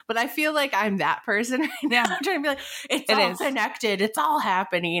But I feel like I'm that person right now. I'm trying to be like, it's all connected. It's all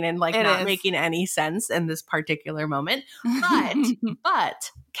happening and like not making any sense in this particular moment.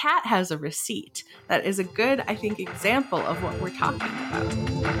 But Kat has a receipt that is a good, I think, example of what we're talking about.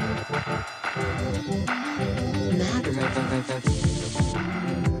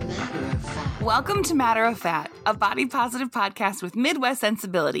 Welcome to Matter of Fat, a body positive podcast with Midwest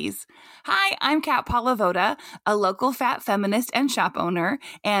sensibilities. Hi, I'm Kat Palavoda, a local fat feminist and shop owner,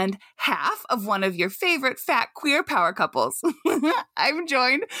 and half of one of your favorite fat queer power couples. I'm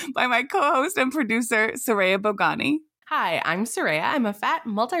joined by my co-host and producer, Soraya Bogani. Hi, I'm Soraya. I'm a fat,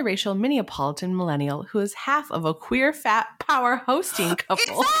 multiracial Minneapolitan millennial who is half of a queer fat power hosting couple. It's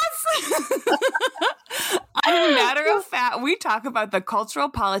us! On Matter of Fat, we talk about the cultural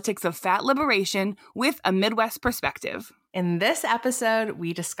politics of fat liberation with a Midwest perspective. In this episode,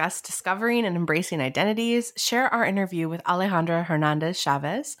 we discuss discovering and embracing identities, share our interview with Alejandra Hernandez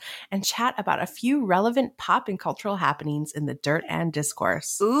Chavez, and chat about a few relevant pop and cultural happenings in the dirt and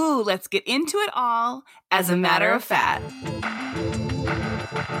discourse. Ooh, let's get into it all as a matter of fat.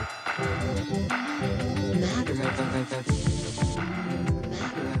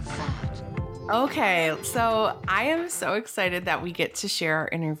 Okay, so I am so excited that we get to share our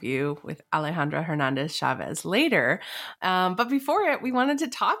interview with Alejandra Hernandez Chavez later. But before it, we wanted to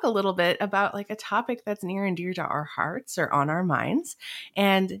talk a little bit about like a topic that's near and dear to our hearts or on our minds.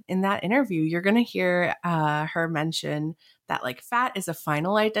 And in that interview, you're going to hear her mention that like fat is a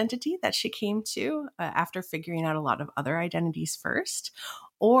final identity that she came to after figuring out a lot of other identities first,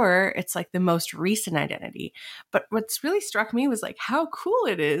 or it's like the most recent identity. But what's really struck me was like how cool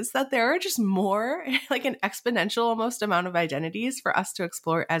it is that there are just more, like an exponential almost amount of identities for us to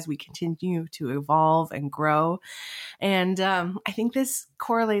explore as we continue to evolve and grow. And I think this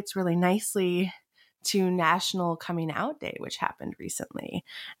correlates really nicely to National Coming Out Day, which happened recently.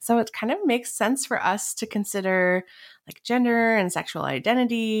 So it kind of makes sense for us to consider like gender and sexual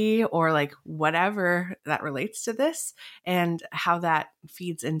identity or like whatever that relates to this and how that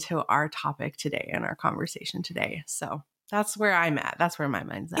feeds into our topic today and our conversation today. So that's where I'm at. That's where my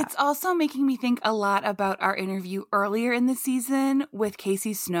mind's at. It's also making me think a lot about our interview earlier in the season with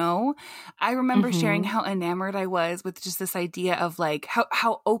Casey Snow. I remember sharing how enamored I was with just this idea of like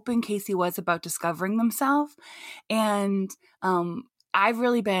how open Casey was about discovering themselves. And I've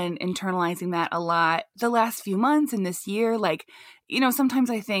really been internalizing that a lot the last few months and this year. Like, you know, sometimes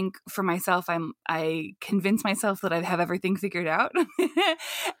I think for myself, I convince myself that I have everything figured out.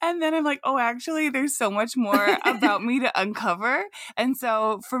 And then I'm like, oh, actually, there's so much more about me to uncover. And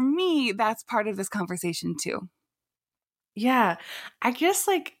so for me, that's part of this conversation too. Yeah, I guess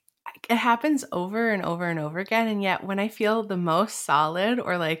like it happens over and over and over again. And yet when I feel the most solid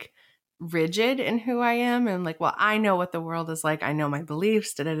or like rigid in who I am and like, well, I know what the world is like. I know my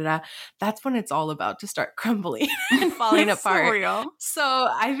beliefs, that's when it's all about to start crumbling and falling apart. So real. So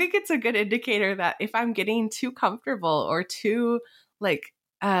I think it's a good indicator that if I'm getting too comfortable or too like,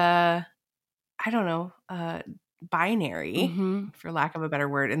 I don't know, binary, for lack of a better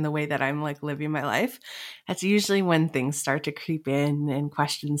word, in the way that I'm like living my life, that's usually when things start to creep in and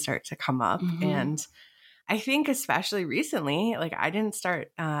questions start to come up. And I think especially recently, like I didn't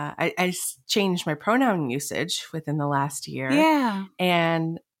start, I changed my pronoun usage within the last year. Yeah.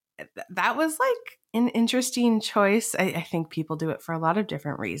 And that was like an interesting choice. I think people do it for a lot of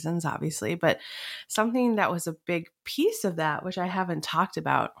different reasons, obviously, but something that was a big piece of that, which I haven't talked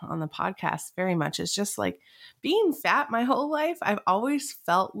about on the podcast very much, is just like being fat my whole life. I've always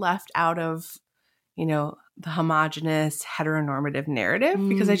felt left out of, you know, the homogenous heteronormative narrative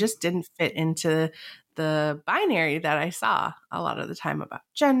because I just didn't fit into the binary that I saw a lot of the time about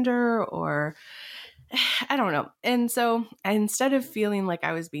gender or I don't know. And so instead of feeling like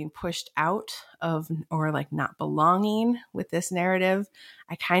I was being pushed out of or like not belonging with this narrative,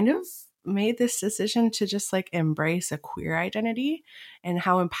 I kind of made this decision to just like embrace a queer identity and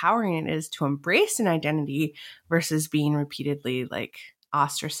how empowering it is to embrace an identity versus being repeatedly like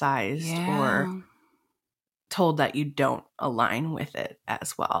ostracized or told that you don't align with it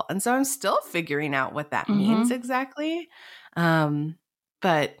as well. And so I'm still figuring out what that means exactly.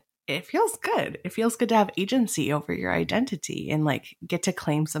 But it feels good. It feels good to have agency over your identity and like get to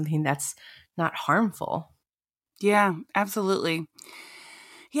claim something that's not harmful. Yeah, absolutely.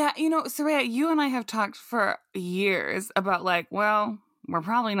 Yeah, you know, Soraya, you and I have talked for years about like, well, we're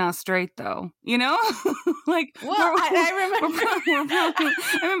probably not straight though, like, well, I remember,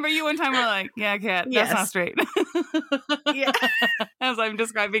 I remember you one time were like, yeah, Kat, that's not straight. Yeah. As I'm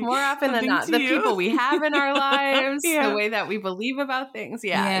describing more often than not, the people we have in our lives, the way that we believe about things.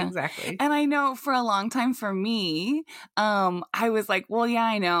 Yeah, exactly. And I know for a long time for me, I was like, well, yeah,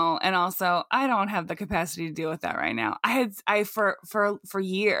 I know. And also I don't have the capacity to deal with that right now. For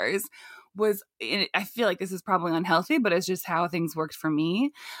years I feel like this is probably unhealthy, but it's just how things worked for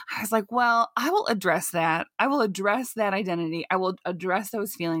me. I was like, well, I will address that. I will address that identity. I will address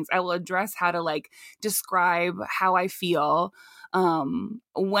those feelings. I will address how to like describe how I feel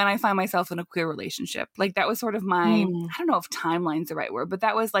when I find myself in a queer relationship. Like that was sort of my, I don't know if timeline's the right word, but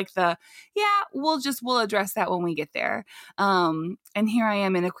that was like we'll address that when we get there. And here I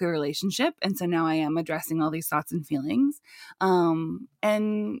am in a queer relationship. And so now I am addressing all these thoughts and feelings.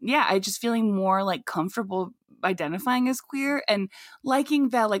 And yeah, I just feeling more like comfortable identifying as queer and liking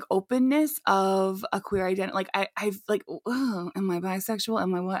that like openness of a queer identity. Like I've like, am I bisexual?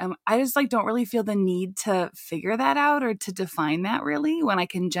 Am I what? I just like don't really feel the need to figure that out or to define that really when I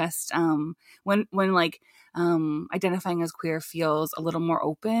can just when identifying as queer feels a little more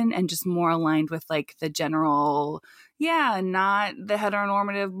open and just more aligned with like the general, not the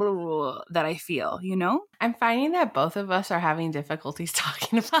heteronormative blah, blah, blah, that I feel, I'm finding that both of us are having difficulties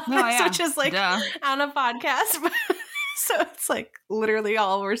talking about this, which is like on a podcast. So it's like literally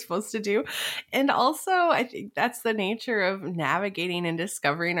all we're supposed to do. And also, I think that's the nature of navigating and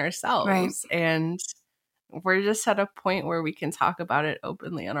discovering ourselves. Right. And we're just at a point where we can talk about it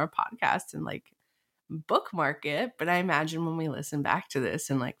openly on our podcast and like bookmark it. But I imagine when we listen back to this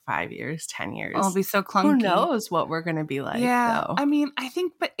in like 5 years, 10 years, it'll be so clunky. Who knows what we're going to be like, though. I mean, I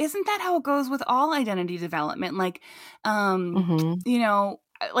think, but isn't that how it goes with all identity development? Like,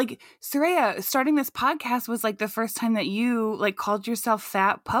 like Soraya, starting this podcast was like the first time that you like called yourself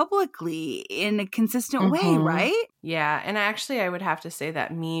fat publicly in a consistent way, right? Yeah. And actually, I would have to say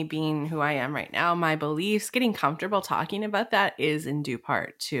that me being who I am right now, my beliefs, getting comfortable talking about that is in due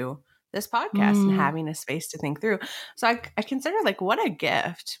part to this podcast and having a space to think through. So I consider like what a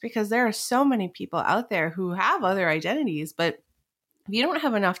gift, because there are so many people out there who have other identities, but if you don't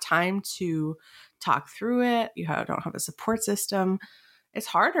have enough time to talk through it, you don't have a support system, it's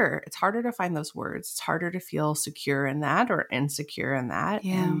harder. It's harder to find those words. It's harder to feel secure in that or insecure in that.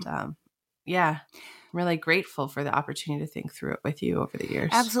 Yeah. And I'm really grateful for the opportunity to think through it with you over the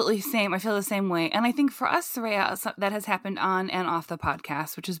years. Absolutely. Same. I feel the same way. And I think for us, Soraya, that has happened on and off the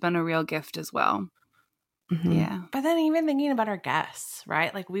podcast, which has been a real gift as well. Mm-hmm. Yeah. But then even thinking about our guests,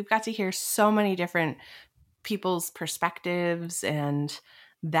 right? Like we've got to hear so many different people's perspectives, and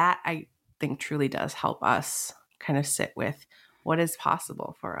that I think truly does help us kind of sit with what is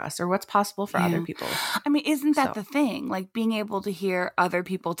possible for us or what's possible for other people. I mean, isn't that the thing? Like being able to hear other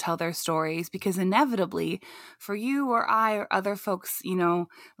people tell their stories, because inevitably for you or I or other folks,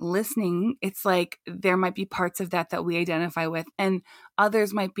 listening, it's like there might be parts of that we identify with, and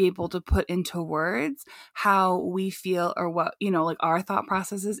others might be able to put into words how we feel or what, like our thought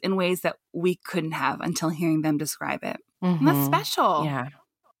processes in ways that we couldn't have until hearing them describe it. And that's special. Yeah.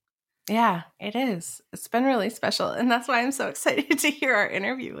 Yeah, it is. It's been really special. And that's why I'm so excited to hear our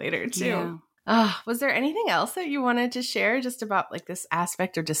interview later, too. Yeah. Was there anything else that you wanted to share just about like this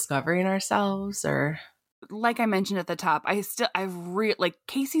aspect of discovering ourselves? Or like I mentioned at the top, like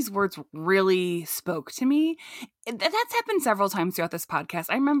Casey's words really spoke to me. That's happened several times throughout this podcast.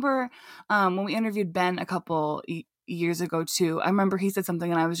 I remember when we interviewed Ben a couple years ago too, I remember he said something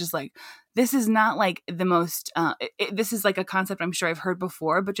and I was just like, this is not like the most, this is like a concept I'm sure I've heard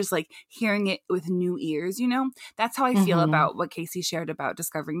before, but just like hearing it with new ears, that's how I feel about what Casey shared about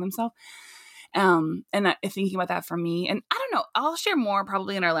discovering themselves. And thinking about that for me, and I don't know, I'll share more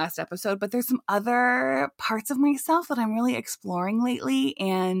probably in our last episode, but there's some other parts of myself that I'm really exploring lately.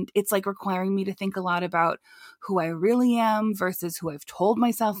 And it's like requiring me to think a lot about who I really am versus who I've told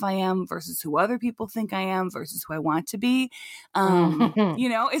myself I am versus who other people think I am versus who I want to be.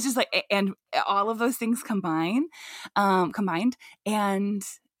 It's just like, and all of those things combined. And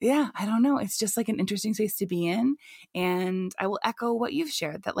yeah, I don't know. It's just like an interesting space to be in. And I will echo what you've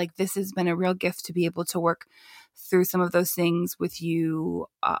shared, that like this has been a real gift to be able to work through some of those things with you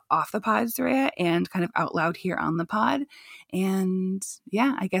off the pod, Soraya, and kind of out loud here on the pod. And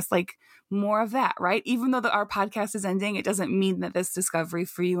yeah, I guess like more of that, right? Even though our podcast is ending, it doesn't mean that this discovery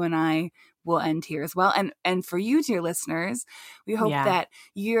for you and I will end here as well. And for you, dear listeners, we hope that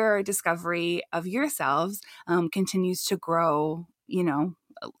your discovery of yourselves continues to grow,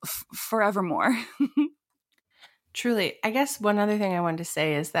 forevermore. Truly. I guess one other thing I wanted to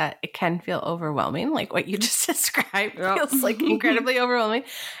say is that it can feel overwhelming. Like what you just described feels like incredibly overwhelming.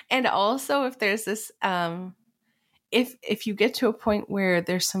 And also if there's this, if you get to a point where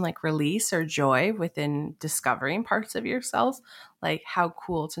there's some like release or joy within discovering parts of yourself, like how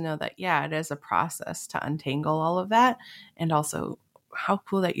cool to know that, yeah, it is a process to untangle all of that. And also how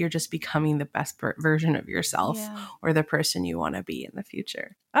cool that you're just becoming the best version of yourself or the person you want to be in the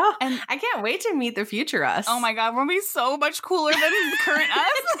future. Oh, and I can't wait to meet the future us. Oh my God, we'll be so much cooler than current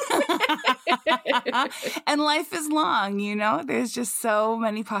us. And life is long, you know? There's just so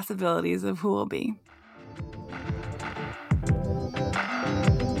many possibilities of who we'll be.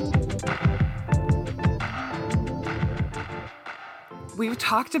 We've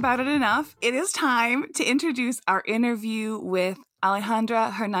talked about it enough. It is time to introduce our interview with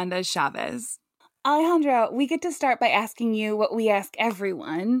Alejandra Hernandez Chavez. Alejandra, we get to start by asking you what we ask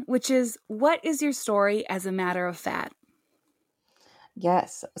everyone, which is, what is your story as a matter of fat?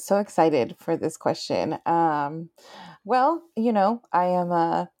 Yes, so excited for this question. Well, you know, I am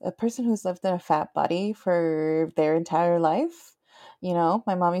a person who's lived in a fat body for their entire life. You know,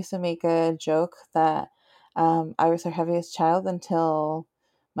 my mom used to make a joke that I was her heaviest child until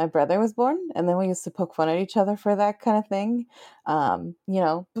my brother was born. And then we used to poke fun at each other for that kind of thing. You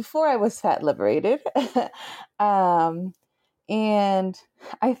know, before I was fat liberated. And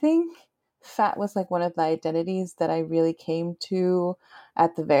I think fat was like one of the identities that I really came to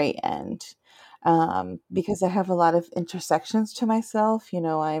at the very end. Because I have a lot of intersections to myself. You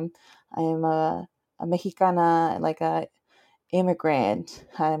know, I am a Mexicana, like a immigrant.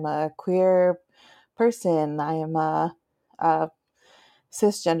 I'm a queer person. I am a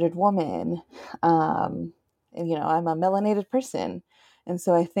cisgendered woman. And, you know, I'm a melanated person. And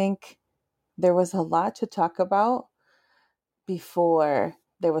so I think there was a lot to talk about before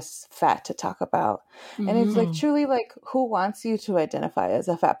there was fat to talk about. And it's like truly like, who wants you to identify as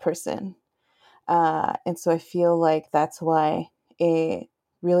a fat person? And so I feel like that's why it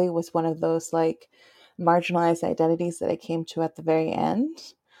really was one of those like marginalized identities that I came to at the very end.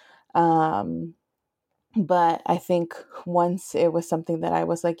 But I think once it was something that I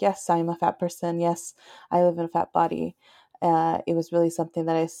was like, yes, I'm a fat person. Yes, I live in a fat body. It was really something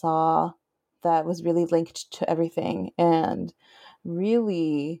that I saw that was really linked to everything and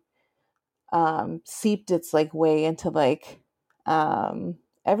really seeped its like way into like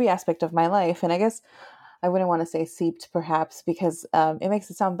every aspect of my life. And I guess I wouldn't want to say seeped perhaps because it makes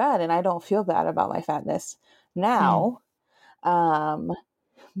it sound bad, and I don't feel bad about my fatness now.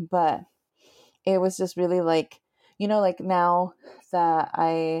 But it was just really like, you know, like now that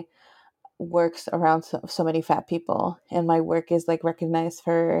I works around so many fat people and my work is like recognized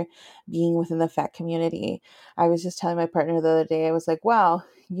for being within the fat community. I was just telling my partner the other day, I was like, wow,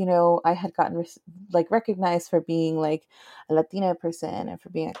 you know, I had gotten like recognized for being like a Latina person and for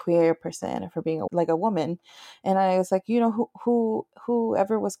being a queer person and for being like a woman. And I was like, you know,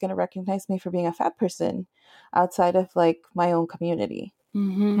 whoever was going to recognize me for being a fat person outside of like my own community.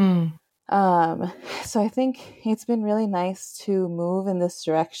 So I think it's been really nice to move in this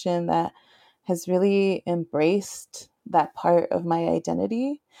direction that has really embraced that part of my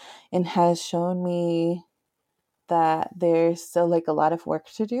identity and has shown me that there's still like a lot of work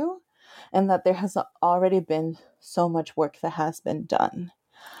to do and that there has already been so much work that has been done.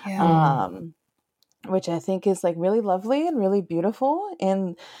 Which I think is like really lovely and really beautiful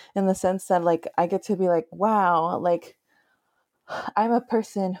in the sense that like I get to be like, wow, like I'm a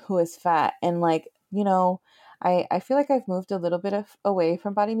person who is fat and like, you know, I feel like I've moved a little bit away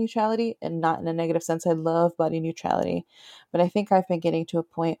from body neutrality, and not in a negative sense. I love body neutrality, but I think I've been getting to a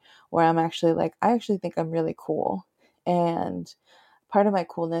point where I'm actually like, I actually think I'm really cool. And part of my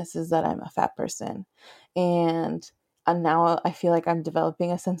coolness is that I'm a fat person. And now I feel like I'm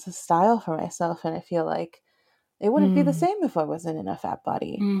developing a sense of style for myself. And I feel like it wouldn't be the same if I wasn't in a fat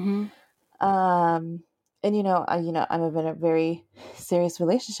body. And, you know, I'm in a very serious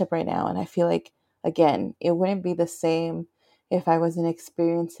relationship right now. And I feel like, again, it wouldn't be the same if I wasn't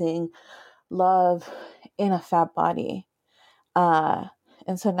experiencing love in a fat body. And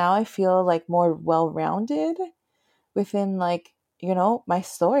so now I feel like more well-rounded within like, you know, my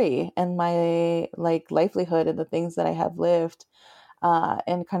story and my like livelihood and the things that I have lived,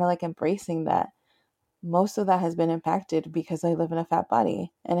 and kind of like embracing that. Most of that has been impacted because I live in a fat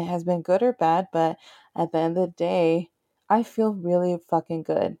body, and it has been good or bad. But at the end of the day, I feel really fucking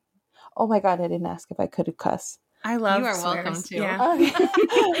good. Oh my God, I didn't ask if I could cuss. I love you are swears. welcome to. Yeah.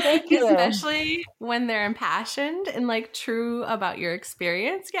 Thank you. Especially when they're impassioned and like true about your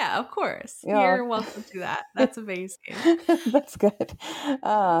experience. Yeah, of course. Yeah. You're welcome to that. That's amazing. That's good.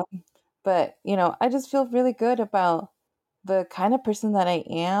 But, I just feel really good about the kind of person that I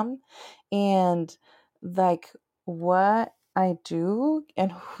am and like what I do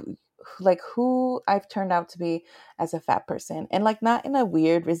and who I've turned out to be as a fat person. And like not in a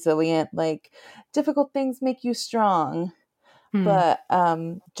weird, resilient, like difficult things make you strong, Hmm. but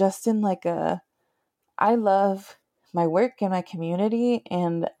just in like a I love my work and my community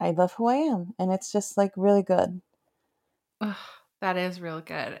and I love who I am. And it's just like really good. Ugh, that is real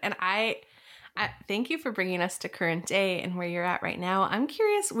good. And I thank you for bringing us to current day and where you're at right now. I'm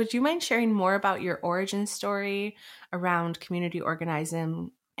curious, would you mind sharing more about your origin story around community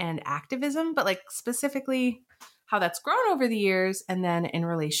organizing and activism, but like specifically how that's grown over the years and then in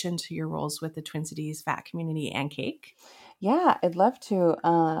relation to your roles with the Twin Cities Fat Community and Cake? Yeah, I'd love to.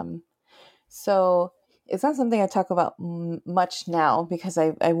 So it's not something I talk about much now because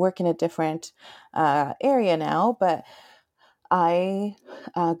I work in a different area now, but I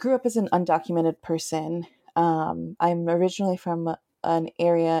grew up as an undocumented person. I'm originally from an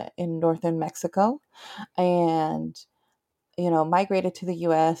area in northern Mexico and, migrated to the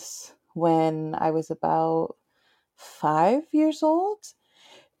US when I was about 5 years old.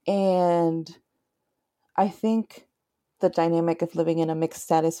 And I think the dynamic of living in a mixed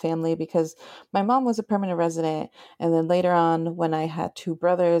status family because my mom was a permanent resident. And then later on, when I had two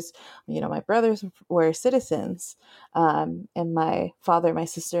brothers, my brothers were citizens. And my father, my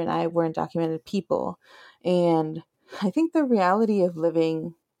sister, and I were undocumented people. And I think the reality of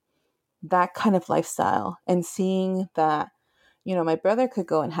living that kind of lifestyle and seeing that, my brother could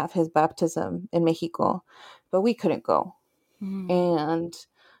go and have his baptism in Mexico, but we couldn't go. Mm. And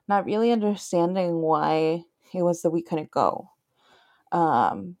not really understanding why it was that we couldn't go.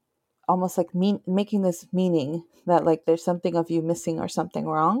 Um, Almost like making this meaning that like there's something of you missing or something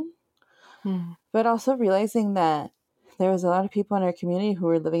wrong, Hmm. but also realizing that there was a lot of people in our community who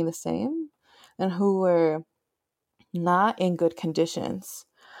were living the same and who were not in good conditions.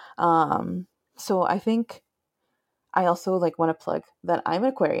 So I think I also like want to plug that I'm an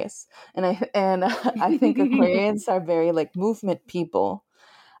Aquarius, and I think Aquarians are very like movement people.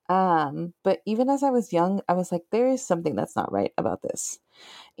 But even as I was young, I was like, there is something that's not right about this.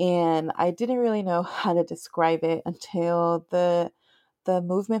 And I didn't really know how to describe it until the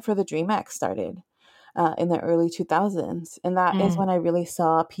movement for the Dream Act started in the early 2000s. And that is Hmm. when I really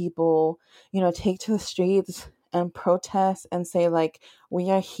saw people, take to the streets and protest and say, like, we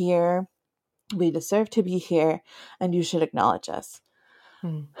are here, we deserve to be here, and you should acknowledge us.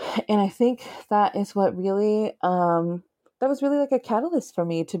 Hmm. And I think that is what really that was really like a catalyst for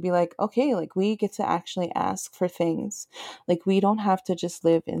me to be like, okay, like we get to actually ask for things. Like we don't have to just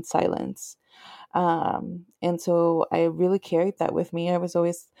live in silence. And so I really carried that with me. I was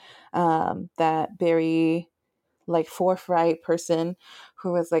always that very like forthright person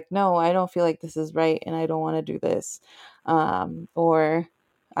who was like, no, I don't feel like this is right and I don't want to do this. Or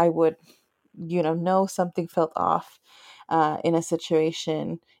I would, know something felt off in a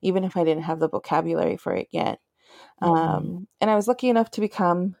situation, even if I didn't have the vocabulary for it yet. Hmm. And I was lucky enough to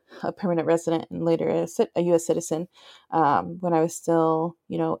become a permanent resident and later a U.S. citizen when I was still,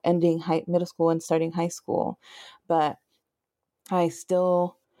 ending middle school and starting high school. But I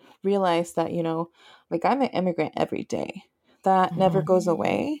still realized that, like I'm an immigrant every day. That never Hmm. goes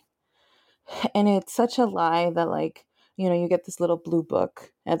away. And it's such a lie that, like, you get this little blue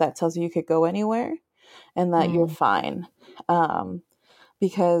book and that tells you could go anywhere and that you're Hmm. fine. Um,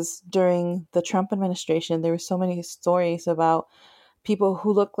 because during the Trump administration, there were so many stories about people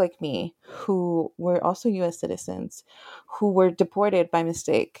who look like me, who were also US citizens, who were deported by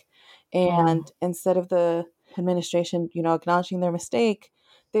mistake. Hmm. And instead of the administration, acknowledging their mistake,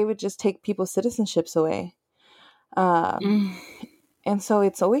 they would just take people's citizenships away. Um, Mm. and so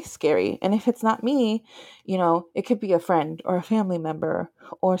it's always scary. And if it's not me, it could be a friend or a family member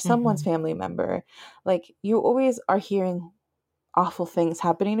or someone's Hmm. family member. Like you always are hearing awful things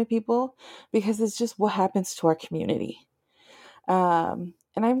happening to people because it's just what happens to our community.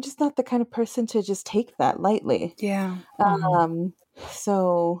 And I'm just not the kind of person to just take that lightly. Yeah. Hmm. Um,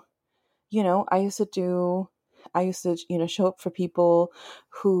 so, I used to, show up for people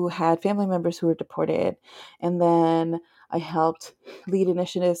who had family members who were deported. And then I helped lead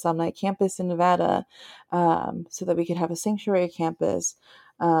initiatives on my campus in Nevada so that we could have a sanctuary campus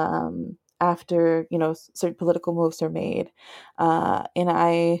after, certain political moves are made. And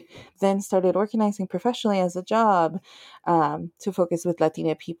I then started organizing professionally as a job to focus with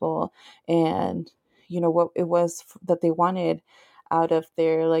Latina people and, what it was that they wanted out of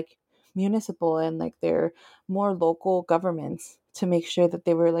their like municipal and like their more local governments to make sure that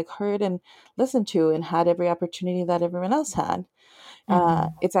they were like heard and listened to and had every opportunity that everyone else had.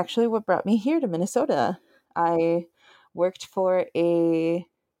 It's actually what brought me here to Minnesota. I worked for a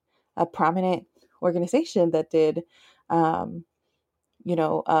prominent organization that did,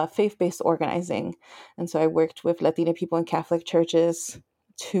 faith-based organizing. And so I worked with Latina people in Catholic churches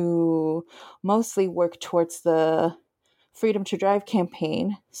to mostly work towards the Freedom to Drive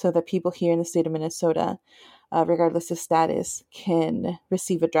campaign so that people here in the state of Minnesota, regardless of status, can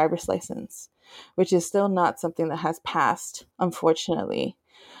receive a driver's license, which is still not something that has passed, unfortunately.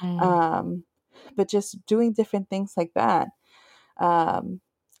 But just doing different things like that. And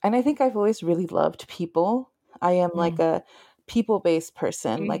I think I've always really loved people. I am like a people-based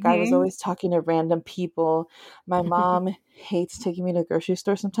person. Like I was always talking to random people. My mom hates taking me to the grocery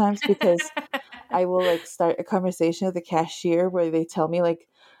store sometimes because I will like start a conversation with the cashier where they tell me like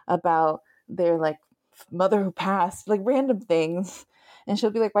about their like mother who passed, like random things. And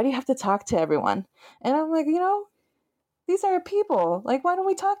she'll be like, why do you have to talk to everyone? And I'm like, these are people. Like, why don't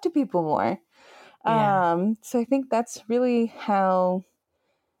we talk to people more? Yeah. So I think that's really how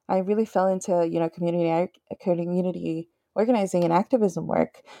I really fell into, community organizing and activism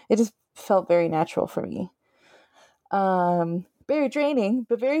work. It just felt very natural for me. Very draining,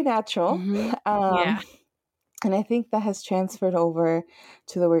 but very natural. Yeah. And I think that has transferred over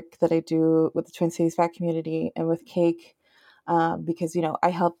to the work that I do with the Twin Cities Fat community and with Cake, because, I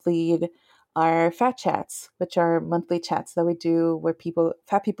help lead our Fat Chats, which are monthly chats that we do where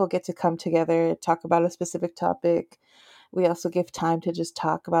fat people get to come together, talk about a specific topic. We also give time to just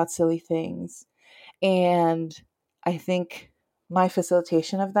talk about silly things. And I think my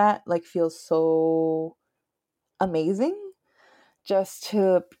facilitation of that like feels so amazing, just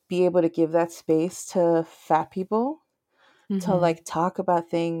to be able to give that space to fat people to like talk about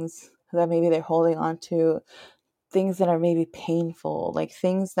things that maybe they're holding on to, things that are maybe painful, like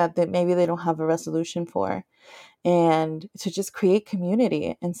things that maybe they don't have a resolution for, and to just create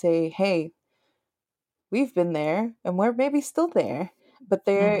community and say, hey, we've been there and we're maybe still there, but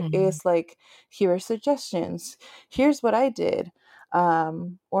there is like, here are suggestions, here's what I did.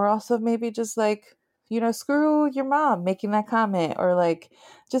 Or also maybe just like, screw your mom making that comment, or like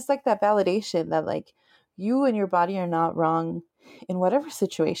just like that validation that like you and your body are not wrong in whatever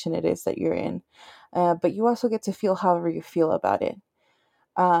situation it is that you're in, but you also get to feel however you feel about it.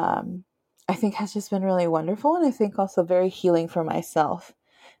 I think has just been really wonderful, and I think also very healing for myself,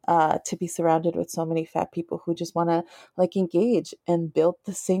 to be surrounded with so many fat people who just want to like engage and build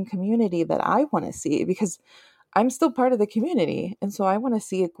the same community that I want to see, because I'm still part of the community, and so I want to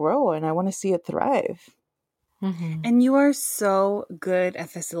see it grow and I want to see it thrive. And you are so good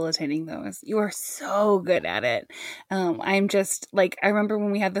at facilitating those. You are so good at it. I'm just like, I remember when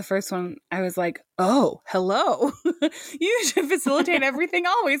we had the first one, I was like, oh, hello. You should facilitate everything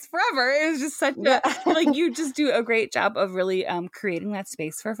always forever. It was just such like, you just do a great job of really creating that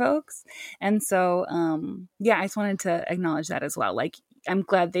space for folks. And so, I just wanted to acknowledge that as well. Like, I'm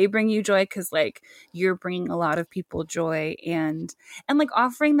glad they bring you joy, because like you're bringing a lot of people joy, and like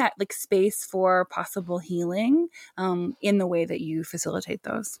offering that like space for possible healing in the way that you facilitate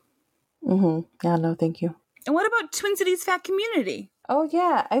those. Yeah, no, thank you. And what about Twin Cities Fat Community? Oh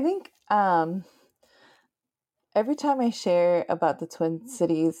yeah, I think every time I share about the Twin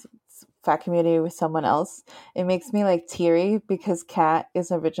Cities Fat community with someone else, it makes me like teary, because Kat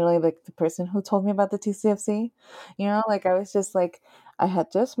is originally like the person who told me about the TCFC. Like I was just like, I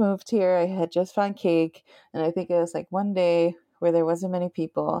had just moved here, I had just found Cake, and I think it was like one day where there wasn't many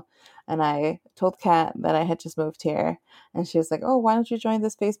people, and I told Kat that I had just moved here, and she was like, oh, why don't you join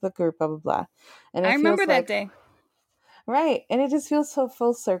this Facebook group, blah blah blah. And I remember that day. Right. And it just feels so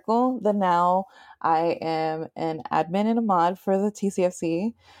full circle that now I am an admin and a mod for the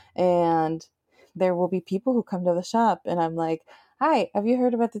TCFC, and there will be people who come to the shop and I'm like, hi, have you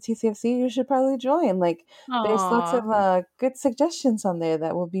heard about the TCFC? You should probably join. Like, there's lots of good suggestions on there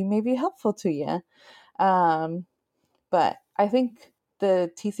that will be maybe helpful to you. But I think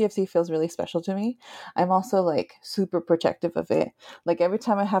the TCFC feels really special to me. I'm also like super protective of it. Like every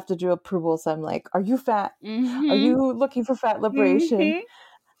time I have to do approvals, I'm like, are you fat? Are you looking for fat liberation?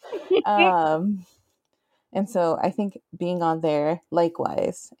 And so I think being on there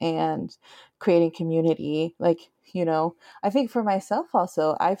likewise and creating community, like, I think for myself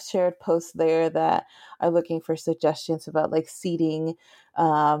also, I've shared posts there that are looking for suggestions about like seating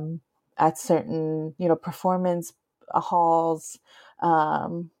at certain, performance halls.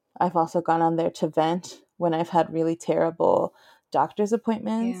 I've also gone on there to vent when I've had really terrible doctor's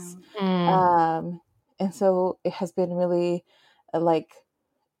appointments. And so it has been really like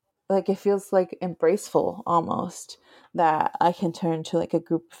like it feels like embraceful almost, that I can turn to like a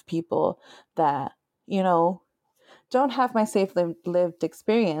group of people that, you know, don't have my safe lived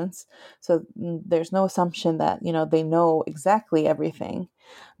experience. So there's no assumption that, you know, they know exactly everything,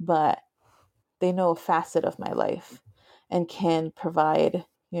 but they know a facet of my life and can provide,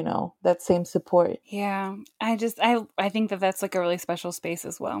 you know, that same support. Yeah. I think that that's like a really special space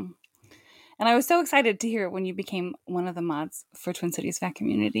as well. And I was so excited to hear when you became one of the mods for Twin Cities Fat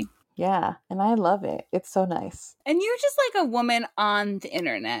Community. Yeah, and I love it. It's so nice. And you're just like a woman on the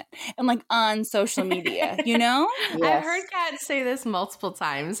internet and like on social media, you know? I've heard Yes. Kat say this multiple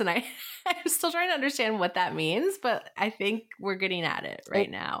times, and I'm still trying to understand what that means, but I think we're getting at it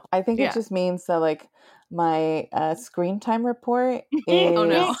right now. I think it Yeah. just means that like my screen time report Oh,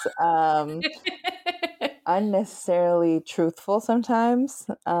 no. is unnecessarily truthful sometimes,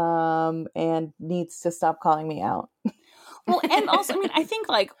 and needs to stop calling me out. Well, and also, I mean, I think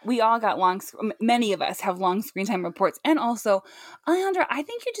like we all got many of us have long screen time reports. And also, Alejandra, I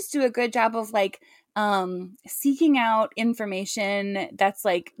think you just do a good job of like seeking out information that's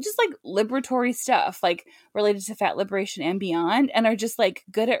like just like liberatory stuff, like related to fat liberation and beyond, and are just like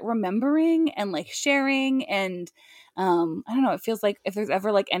good at remembering and like sharing. And I don't know, it feels like if there's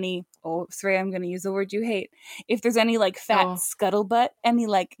ever like any, oh, sorry, I'm going to use the word you hate. If there's any like fat scuttlebutt, any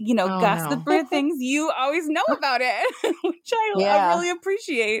like, you know, gossiper things, you always know about it, which I really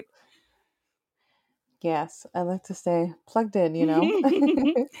appreciate. Yes, I like to stay plugged in, you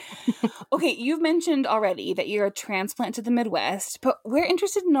know. Okay, you've mentioned already that you're a transplant to the Midwest, but we're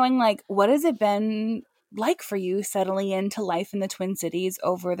interested in knowing, like, what has it been like for you settling into life in the Twin Cities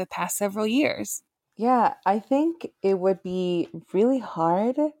over the past several years? Yeah, I think it would be really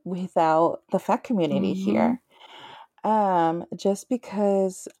hard without the fat community here. Just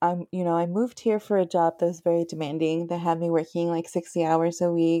because I moved here for a job that was very demanding, that had me working like 60 hours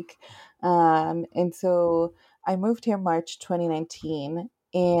a week. And so I moved here March 2019.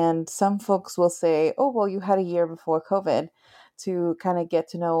 And some folks will say, oh, well, you had a year before COVID to kind of get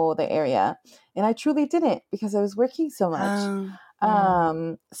to know the area. And I truly didn't, because I was working so much.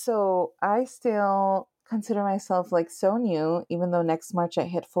 So I still consider myself like so new, even though next March I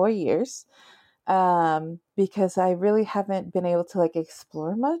hit 4 years, because I really haven't been able to like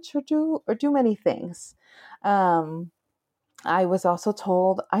explore much or do many things. I was also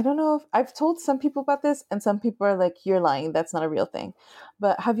told, I don't know if I've told some people about this, and some people are like, you're lying, that's not a real thing.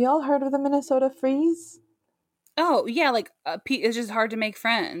 But have you all heard of the Minnesota Freeze? Oh, yeah, like it's just hard to make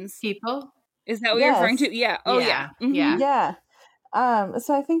friends. People? Is that what you're referring Yes. to? Yeah. Oh, yeah. Yeah. Yeah.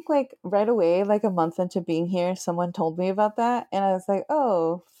 So I think like right away, like a month into being here, someone told me about that, and I was like,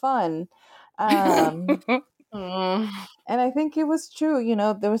 oh, fun. And I think it was true. You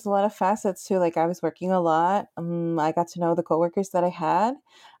know, there was a lot of facets to, like, I was working a lot. I got to know the coworkers that I had.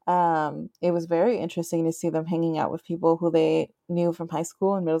 It was very interesting to see them hanging out with people who they knew from high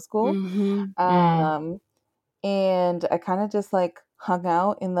school and middle school. And I kind of just like hung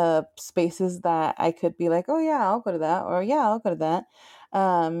out in the spaces that I could be like, oh yeah, I'll go to that, or yeah, I'll go to that.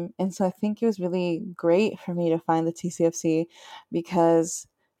 And so I think it was really great for me to find the TCFC, because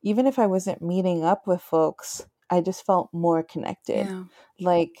even if I wasn't meeting up with folks, I just felt more connected. Yeah.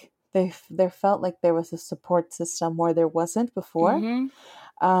 Like there felt like there was a support system where there wasn't before.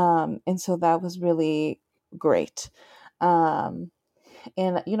 And so that was really great. And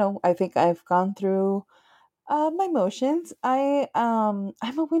you know, I think I've gone through my motions. I'm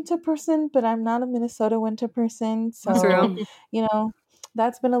a winter person, but I'm not a Minnesota winter person. So, you know,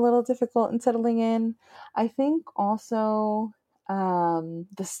 that's been a little difficult in settling in. I think also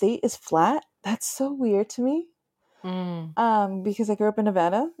the state is flat. That's so weird to me. Because I grew up in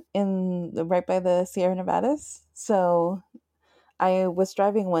Nevada, right by the Sierra Nevadas. So I was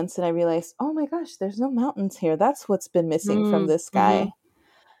driving once and I realized, oh my gosh, there's no mountains here. That's what's been missing from this sky.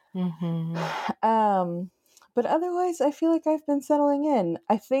 But otherwise, I feel like I've been settling in.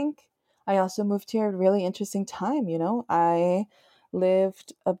 I think I also moved here at a really interesting time. You know, I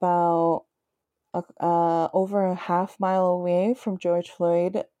lived about over a half mile away from George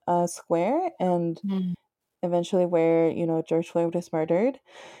Floyd Square, and eventually where, you know, George Floyd was murdered.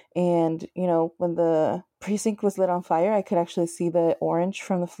 And, you know, when the precinct was lit on fire, I could actually see the orange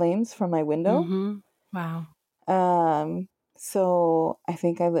from the flames from my window. Wow. So I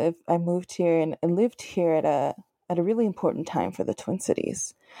think I moved here and lived here at a really important time for the Twin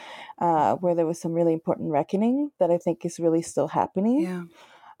Cities, where there was some really important reckoning that I think is really still happening. Yeah.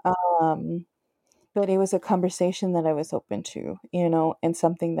 But it was a conversation that I was open to, you know, and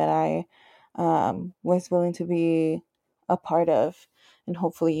something that I was willing to be a part of, and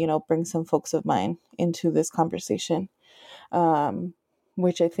hopefully, you know, bring some folks of mine into this conversation.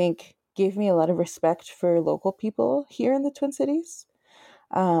 which I think gave me a lot of respect for local people here in the Twin Cities.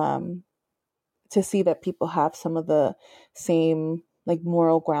 Um, to see that people have some of the same like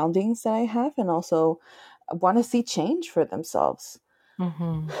moral groundings that I have, and also want to see change for themselves.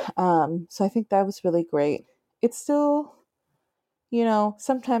 So I think that was really great. It's still,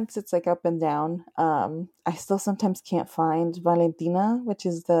 sometimes it's like up and down. I still sometimes can't find Valentina, which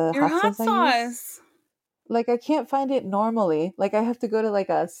is the Your hot hot sauce I use. sauce. Like I can't find it normally. Like I have to go to like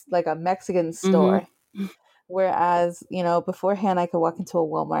a Mexican store. Whereas, beforehand I could walk into a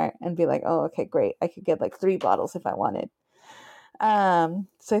Walmart and be like, oh, okay, great. I could get like 3 bottles if I wanted.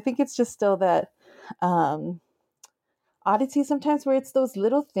 So I think it's just still that oddity sometimes where it's those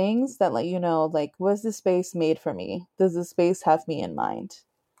little things that let you know, like, was this space made for me? Does this space have me in mind?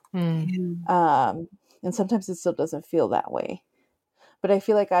 Um, and sometimes it still doesn't feel that way. But I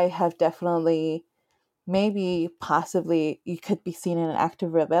feel like I have definitely, maybe possibly you could be seen in an act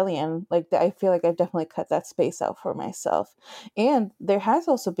of rebellion. Like I feel like I've definitely cut that space out for myself. And there has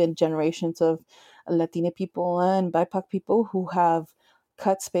also been generations of Latina people and BIPOC people who have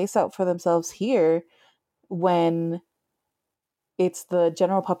cut space out for themselves here when it's the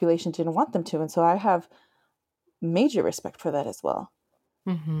general population didn't want them to. And so I have major respect for that as well.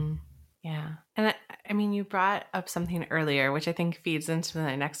 Yeah. And I mean, you brought up something earlier, which I think feeds into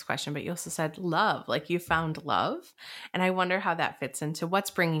the next question, but you also said love, like you found love. And I wonder how that fits into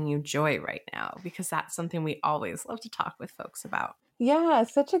what's bringing you joy right now, because that's something we always love to talk with folks about. Yeah,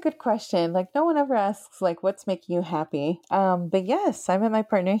 such a good question. Like no one ever asks like what's making you happy. But yes, I met my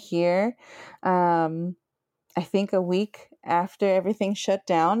partner here. I think a week after everything shut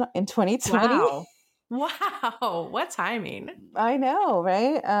down in 2020. Wow. What timing? I know,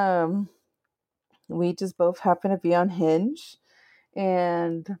 right? We just both happen to be on Hinge,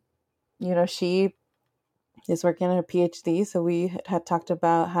 and she is working on a PhD, so we had talked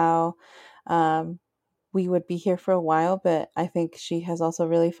about how we would be here for a while, but I think she has also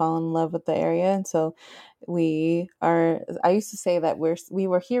really fallen in love with the area, and so we are. I used to say that we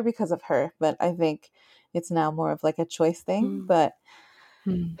were here because of her, but I think it's now more of like a choice thing. But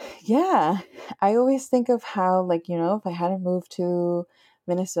yeah, I always think of how, like, if I hadn't moved to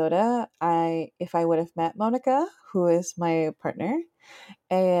Minnesota, if I would have met Monica, who is my partner,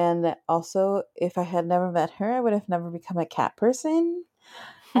 and also if I had never met her, I would have never become a cat person.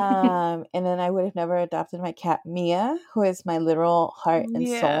 And then I would have never adopted my cat Mia, who is my literal heart and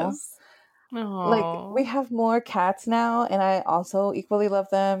soul. Yes. Like we Aww. have more cats now, and I also equally love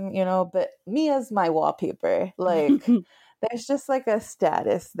them, but Mia's my wallpaper. Like there's just like a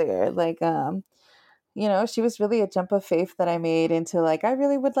status there. Like she was really a jump of faith that I made into like I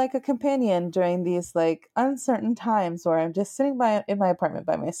really would like a companion during these like uncertain times where I'm just sitting in my apartment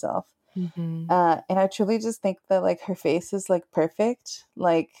by myself. And I truly just think that like her face is like perfect,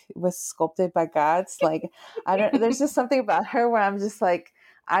 like was sculpted by gods. Like I don't. There's just something about her where I'm just like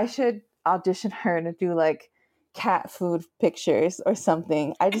I should audition her to do like cat food pictures or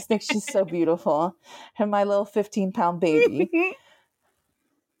something. I just think she's so beautiful. Her my little 15-pound baby.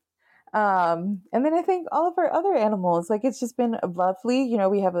 And then I think all of our other animals, like it's just been lovely.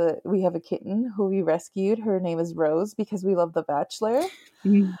 We have a kitten who we rescued. Her name is Rose because we love The Bachelor.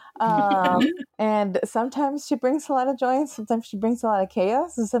 And sometimes she brings a lot of joy, and sometimes she brings a lot of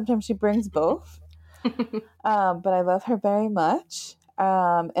chaos, and sometimes she brings both. But I love her very much.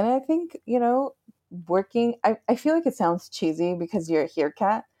 And I think, working, I feel like it sounds cheesy because you're a here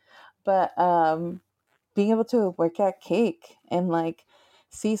cat, but being able to work at Cake and like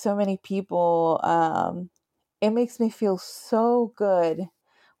see so many people, it makes me feel so good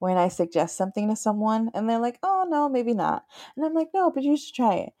when I suggest something to someone and they're like, oh, no, maybe not. And I'm like, no, but you should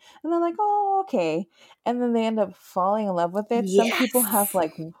try it. And they're like, oh, okay. And then they end up falling in love with it. Some people have Yes.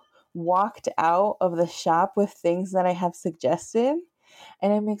 like walked out of the shop with things that I have suggested.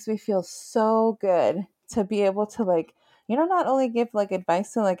 And it makes me feel so good to be able to like, not only give like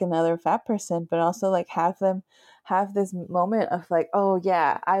advice to like another fat person, but also like have them have this moment of like, oh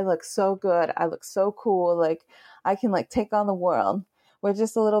yeah, I look so good. I look so cool. Like I can like take on the world with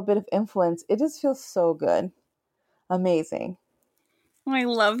just a little bit of influence. It just feels so good. Amazing. I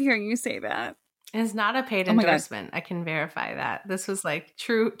love hearing you say that. It's not a paid Oh my God. endorsement. I can verify that. This was like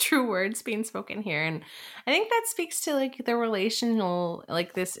true words being spoken here. And I think that speaks to like the relational,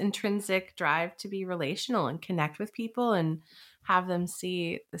 like this intrinsic drive to be relational and connect with people and have them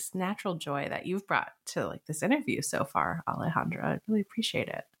see this natural joy that you've brought to like this interview so far, Alejandra. I really appreciate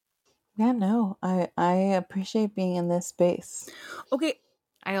it. Yeah, no, I appreciate being in this space. Okay,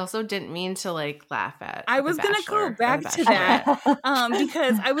 I also didn't mean to like laugh at. I was going to go back to that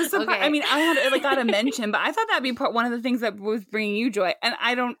because I was surprised. Okay. I mean, I had got to mention, but I thought that'd be one of the things that was bringing you joy. And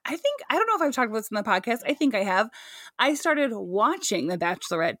I don't know if I've talked about this in the podcast. I think I have. I started watching The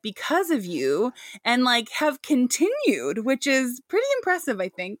Bachelorette because of you and like have continued, which is pretty impressive, I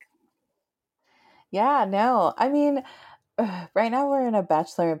think. Yeah, no, I mean, right now we're in a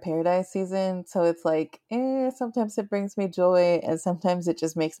Bachelor in Paradise season, so it's like, sometimes it brings me joy, and sometimes it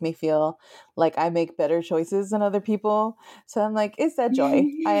just makes me feel like I make better choices than other people. So I'm like, is that joy?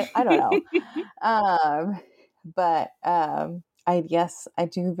 I don't know. But I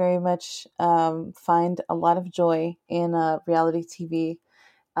do very much find a lot of joy in reality TV.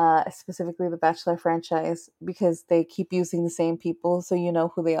 Specifically the Bachelor franchise, because they keep using the same people, so you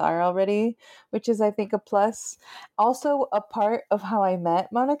know who they are already, which is, I think, a plus. Also, a part of how I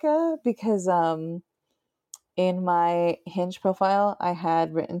met Monica, because in my Hinge profile, I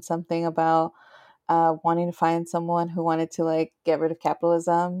had written something about wanting to find someone who wanted to like get rid of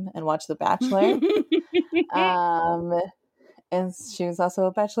capitalism and watch The Bachelor. And she was also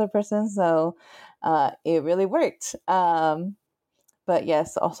a Bachelor person, so it really worked. But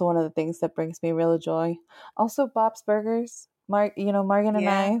yes, also one of the things that brings me real joy. Also, Bob's Burgers. Morgan and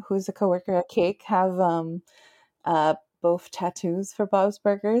I, who's a coworker at Cake, have both tattoos for Bob's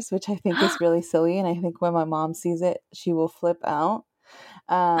Burgers, which I think is really silly. And I think when my mom sees it, she will flip out.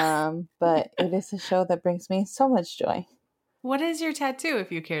 But it is a show that brings me so much joy. What is your tattoo,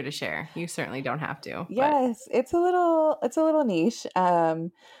 if you care to share? You certainly don't have to. Yes, it's a little niche.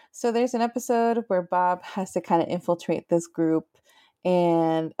 So there's an episode where Bob has to kind of infiltrate this group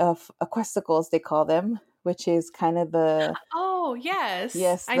and of Equesticles, they call them, which is kind of the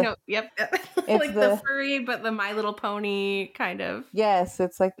yes, I know. Yep, it's like the furry, but the My Little Pony kind of. Yes,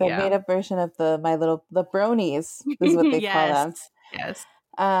 it's like the made up version of the bronies is what they call them. Yes.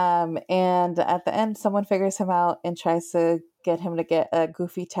 And at the end, someone figures him out and tries to get him to get a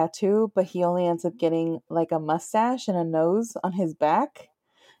goofy tattoo, but he only ends up getting like a mustache and a nose on his back.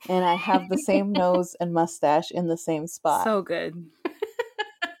 And I have the same nose and mustache in the same spot. So good.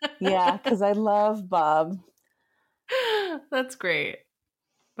 Yeah, because I love Bob. That's great.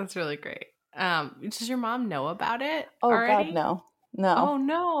 That's really great. Does your mom know about it? Oh, already? God, no. Oh,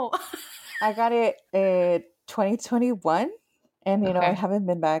 no. I got it in 2021. And, I haven't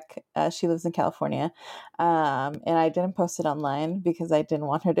been back. She lives in California. And I didn't post it online because I didn't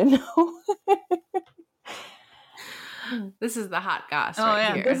want her to know. This is the hot goss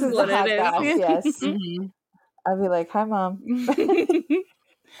right here. This is the hot goss, yes. Mm-hmm. I'll be like, hi, Mom.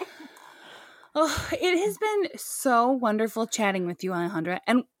 Oh, it has been so wonderful chatting with you, Alejandra.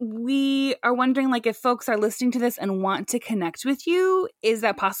 And we are wondering, like, if folks are listening to this and want to connect with you, is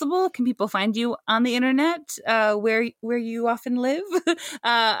that possible? Can people find you on the internet, where you often live?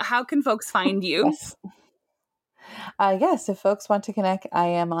 How can folks find you? Yes. Yes, if folks want to connect, I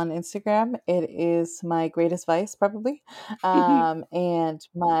am on Instagram. It is my greatest vice, probably. And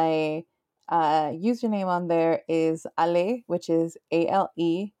my username on there is Ale, which is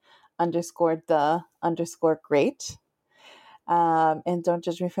ALE_the_great. And don't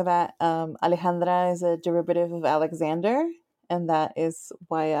judge me for that. Alejandra is a derivative of Alexander, and that is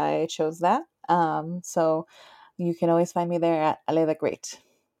why I chose that. So you can always find me there at Ale the Great.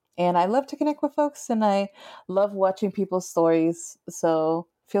 And I love to connect with folks, and I love watching people's stories. So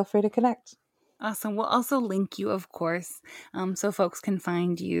feel free to connect. Awesome. We'll also link you, of course, so folks can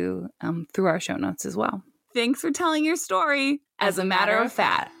find you through our show notes as well. Thanks for telling your story. As a matter of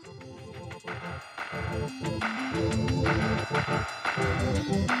fact.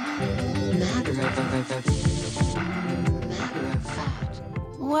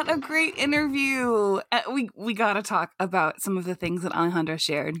 What a great interview. We got to talk about some of the things that Alejandra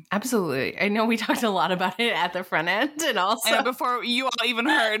shared. Absolutely. I know we talked a lot about it at the front end and also and before you all even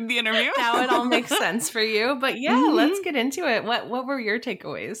heard the interview. Now it all makes sense for you. But let's get into it. What were your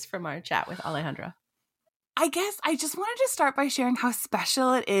takeaways from our chat with Alejandra? I guess I just wanted to start by sharing how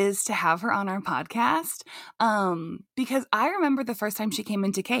special it is to have her on our podcast. Because I remember the first time she came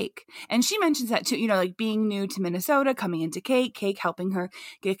into Cake, and she mentions that too, like being new to Minnesota, coming into Cake helping her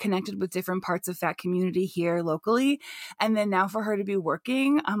get connected with different parts of that community here locally. And then now for her to be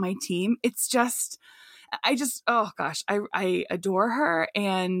working on my team, it's just, oh gosh, I adore her.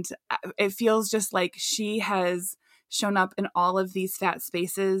 And it feels just like she has shown up in all of these fat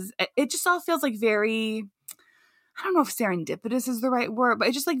spaces. It just all feels like very, I don't know if serendipitous is the right word, but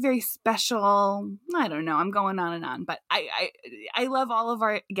it's just like very special. I don't know. I'm going on and on, but I love all of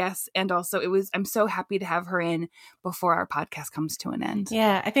our guests, and also I'm so happy to have her in before our podcast comes to an end.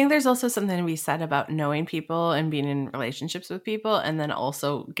 Yeah, I think there's also something to be said about knowing people and being in relationships with people, and then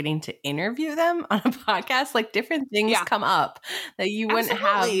also getting to interview them on a podcast. Like different things come up that you wouldn't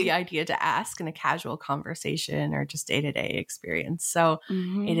have the idea to ask in a casual conversation or just day-to-day experience. So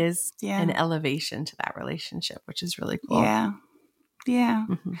it is an elevation to that relationship, which is really cool. Yeah.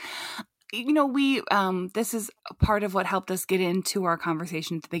 Mm-hmm. You know, we this is part of what helped us get into our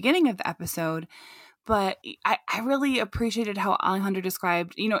conversation at the beginning of the episode. But I really appreciated how Alejandra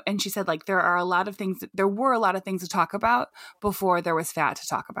described, you know, and she said, like, there were a lot of things to talk about before there was fat to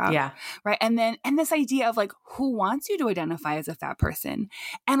talk about. Yeah. Right. And this idea of like, who wants you to identify as a fat person?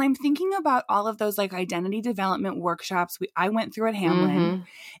 And I'm thinking about all of those like identity development workshops I went through at Hamlin,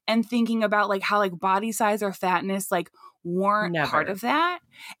 and thinking about like how like body size or fatness like weren't part of that.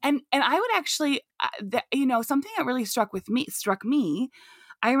 And I would actually, you know, something that really struck me.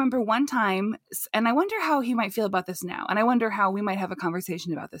 I remember one time, and I wonder how he might feel about this now, and I wonder how we might have a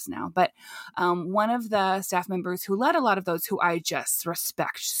conversation about this now, but one of the staff members who led a lot of those who I just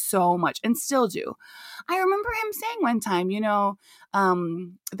respect so much and still do, I remember him saying one time, you know,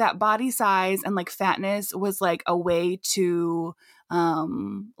 that body size and like fatness was like a way to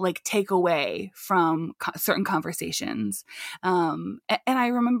like take away from certain conversations. And I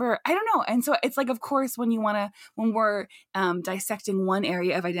remember, I don't know. And so it's like, of course, when we're dissecting one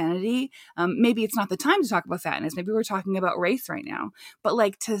area of identity, maybe it's not the time to talk about fatness. Maybe we're talking about race right now, but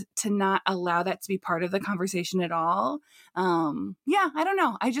like to not allow that to be part of the conversation at all. Yeah, I don't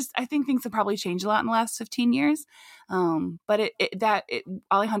know. I think things have probably changed a lot in the last 15 years. But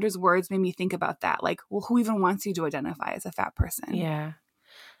Alejandra's words made me think about that. Like, well, who even wants you to identify as a fat person? Yeah.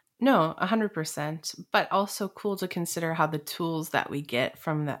 No, 100%. But also cool to consider how the tools that we get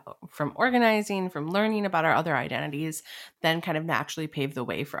from organizing, from learning about our other identities, then kind of naturally pave the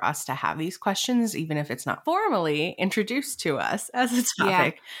way for us to have these questions, even if it's not formally introduced to us as a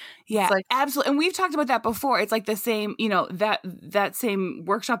topic. Yeah, like, absolutely. And we've talked about that before. It's like the same, you know, that same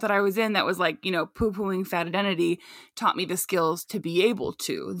workshop that I was in that was like, you know, poo-pooing fat identity taught me the skills to be able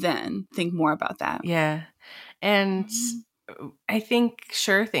to then think more about that. Yeah. And I think,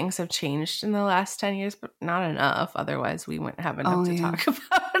 sure, things have changed in the last 10 years, but not enough. Otherwise, we wouldn't have enough to talk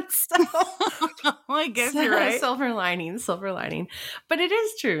about. So, I guess you're right. Silver lining. But it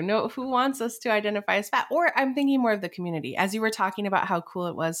is true. No, who wants us to identify as fat? Or I'm thinking more of the community. As you were talking about how cool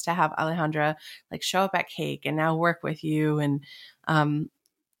it was to have Alejandra like show up at Cake and now work with you. And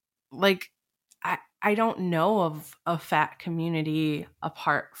like, I don't know of a fat community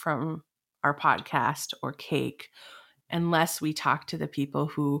apart from our podcast or Cake, unless we talk to the people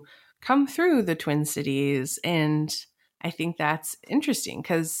who come through the Twin Cities. And I think that's interesting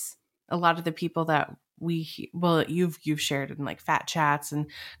because a lot of the people that you've shared in like fat chats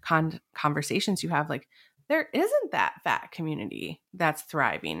and conversations you have, like there isn't that fat community that's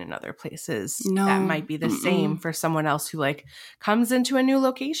thriving in other places. No. That might be the same for someone else who like comes into a new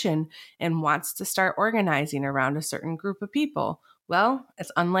location and wants to start organizing around a certain group of people. Well,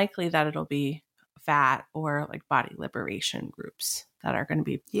 it's unlikely that it'll be fat or like body liberation groups that are going to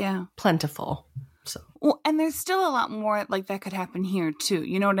be plentiful. So, well, and there's still a lot more like that could happen here too.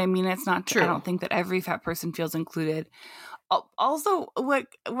 You know what I mean? It's not true. I don't think that every fat person feels included. Also, what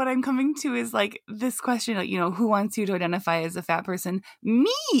I'm coming to is like this question, you know, who wants you to identify as a fat person?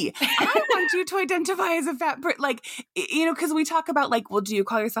 Me. I want you to identify as a fat person. Like, you know, because we talk about like, well, do you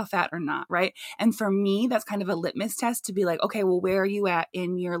call yourself fat or not? Right. And for me, that's kind of a litmus test to be like, okay, well, where are you at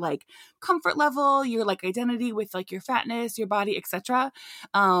in your like comfort level, your like identity with like your fatness, your body, etc.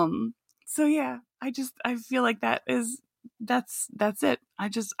 So yeah, I feel like that's it.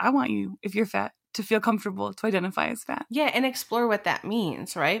 I want you, if you're fat, to feel comfortable to identify as fat. Yeah, and explore what that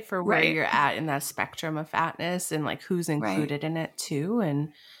means, right? For where you're at in that spectrum of fatness and like who's included in it too.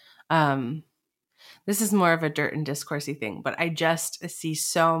 And this is more of a dirt and discoursey thing, but I just see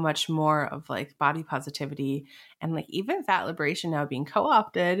so much more of like body positivity and like even fat liberation now being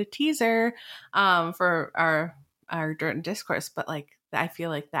co-opted, a teaser for our dirt and discourse. But like I feel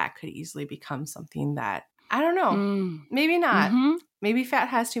like that could easily become something that, I don't know, maybe not. Maybe fat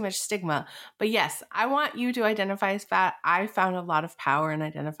has too much stigma. But yes, I want you to identify as fat. I found a lot of power in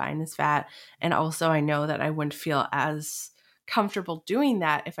identifying as fat. And also I know that I wouldn't feel as comfortable doing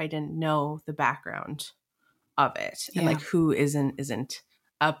that if I didn't know the background of it. And like who isn't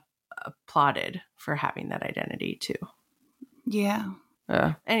applauded for having that identity too. Yeah.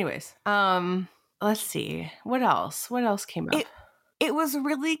 Anyways, let's see. What else came up? it was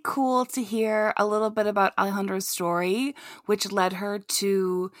really cool to hear a little bit about Alejandra's story, which led her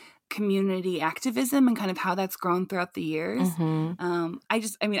to community activism and kind of how that's grown throughout the years.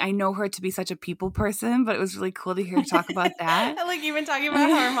 I know her to be such a people person, but it was really cool to hear her talk about that. Like even talking about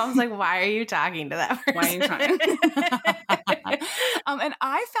how her mom's like, why are you talking to that person? Why are you talking? And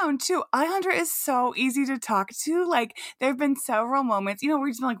I found too, Alejandra is so easy to talk to. Like there have been several moments, we're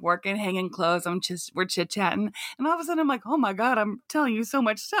just like working, hanging clothes. We're chit chatting, and all of a sudden I'm like, oh my God, I'm telling you so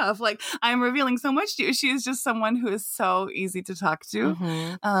much stuff. Like I'm revealing so much to you. She is just someone who is so easy to talk to.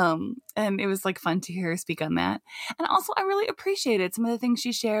 And it was like fun to hear her speak on that. And also I really appreciated some of the things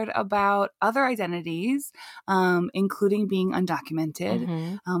she shared about other identities, including being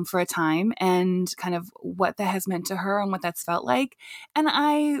undocumented for a time, and kind of what that has meant to her and what that's felt like. And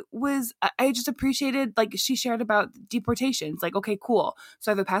I just appreciated, like, she shared about deportations. Like, okay, cool.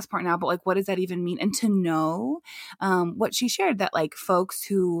 So I have a passport now, but like, what does that even mean? And to know what she shared, that like folks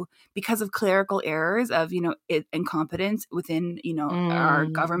who, because of clerical errors of, incompetence within, our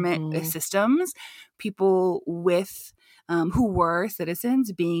government systems, people with who were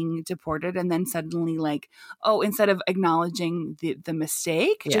citizens being deported, and then suddenly like, instead of acknowledging the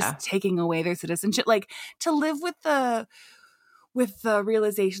mistake, just taking away their citizenship, like to live with the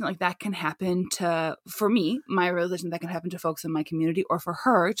realization like that can happen for me, my realization that can happen to folks in my community, or for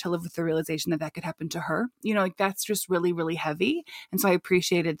her to live with the realization that could happen to her, like that's just really, really heavy. And so I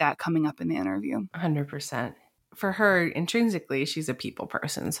appreciated that coming up in the interview. 100%. For her, intrinsically, she's a people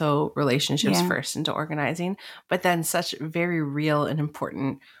person. So relationships first into organizing, but then such very real and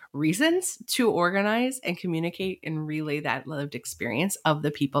important reasons to organize and communicate and relay that lived experience of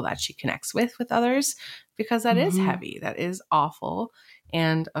the people that she connects with others, because that is heavy, that is awful,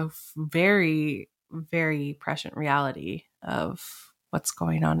 and a very, very prescient reality of what's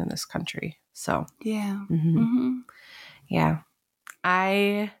going on in this country. So, yeah.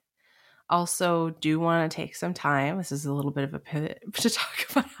 I also do want to take some time, this is a little bit of a pivot, to talk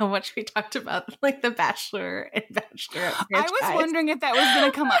about how much we talked about like the Bachelor and Bachelorette franchise. I was wondering if that was going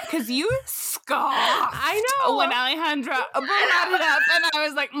to come up, because you scoffed. I know. When Alejandra brought it up, and I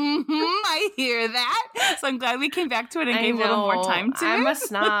was like, I hear that. So I'm glad we came back to it and gave a little more time to it. I'm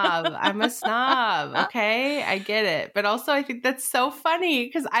a snob. Okay, I get it. But also I think that's so funny,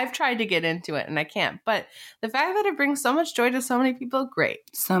 because I've tried to get into it and I can't. But the fact that it brings so much joy to so many people, great.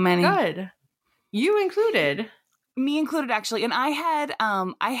 So many. Good. You included. Me included, actually. And I had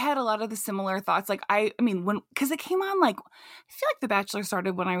a lot of the similar thoughts. Like, because it came on, like, I feel like The Bachelor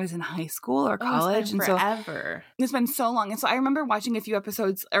started when I was in high school or college. It's been forever. So it's been so long. And so I remember watching a few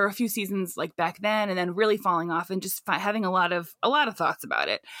episodes or a few seasons like back then, and then really falling off and just having a lot of thoughts about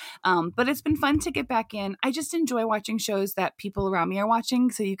it. But it's been fun to get back in. I just enjoy watching shows that people around me are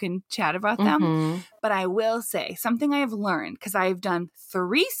watching, so you can chat about them. But I will say something I have learned, because I've done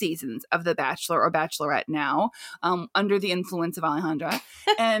 3 seasons of The Bachelor or Bachelorette now, under the influence of Alejandra.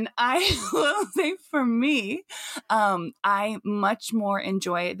 And I will say, for me, I much more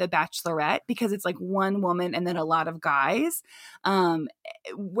enjoy The Bachelorette, because it's like one woman and then a lot of guys.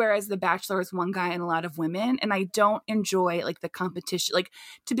 Whereas The Bachelor is one guy and a lot of women. And I don't enjoy like the competition, like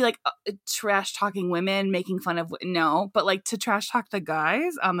to be like trash talking women, making fun of, no, but like to trash talk the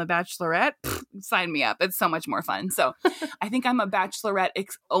guys on The Bachelorette, sign me up. It's so much more fun. So I think I'm a Bachelorette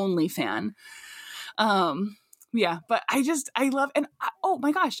only fan. Yeah, but I love, and oh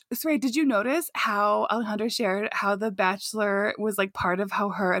my gosh, Saray, did you notice how Alejandra shared how The Bachelor was like part of how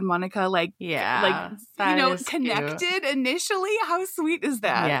her and Monica connected cute. Initially? How sweet is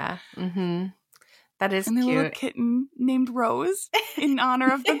that? Yeah. That is and cute. And the little kitten named Rose in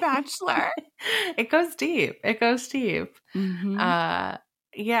honor of The Bachelor. It goes deep.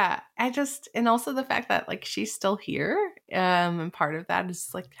 Yeah, and also the fact that like she's still here, and part of that is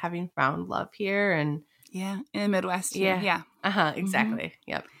like having found love here, and in the Midwest. Yeah. Exactly.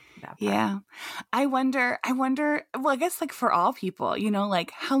 Yep. Yeah. I wonder, well, I guess like for all people,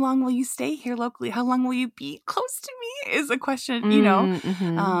 like how long will you stay here locally? How long will you be close to me is a question,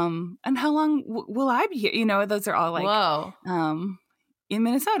 and how long will I be here? Those are all like, whoa. In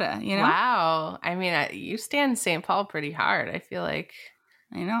Minnesota, Wow. I mean, you stand St. Paul pretty hard. I feel like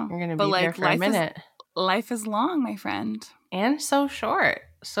I know you're going to be there for a minute. Life is long, my friend. And so short.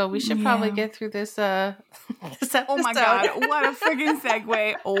 So we should probably get through this this episode. Oh my God, what a freaking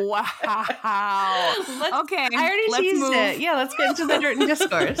segue. Wow. Okay. I already teased it. Yeah, let's get into the dirt and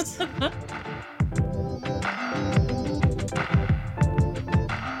discourse.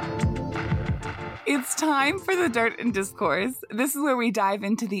 It's time for the Dirt and Discourse. This is where we dive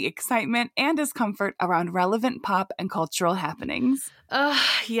into the excitement and discomfort around relevant pop and cultural happenings.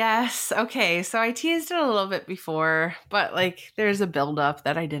 Yes. Okay. So I teased it a little bit before, but like there's a buildup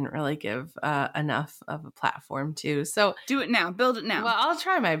that I didn't really give enough of a platform to. So do it now. Build it now. Well, I'll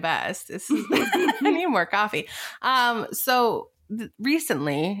try my best. I need more coffee.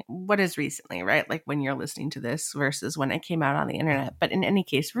 Recently, what is recently, right? Like when you're listening to this versus when it came out on the internet. But in any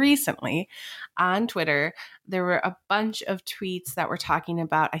case, recently on Twitter, there were a bunch of tweets that were talking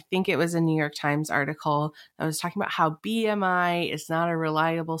about, I think it was a New York Times article that was talking about how BMI is not a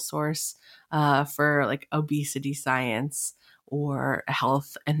reliable source for like obesity science or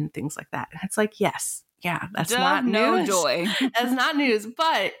health and things like that. And it's like, yes. Yeah, that's not news. Joy. That's not news,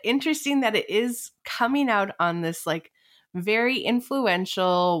 but interesting that it is coming out on this like very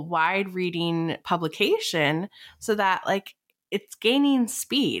influential, wide-reading publication so that like it's gaining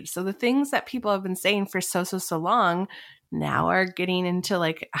speed. So the things that people have been saying for so long now are getting into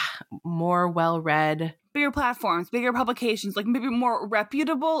like more well-read, bigger platforms, bigger publications, like maybe more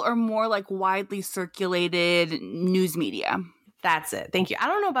reputable or more like widely circulated news media. That's it. Thank you. I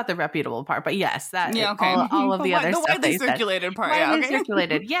don't know about the reputable part, but yes, that all of the other stuff. The widely circulated part. Widely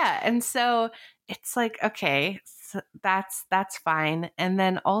circulated. Yeah. And so it's like, okay, so that's fine. And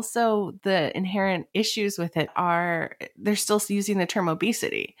then also the inherent issues with it are they're still using the term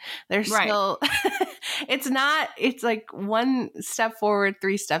obesity. They're still it's like one step forward,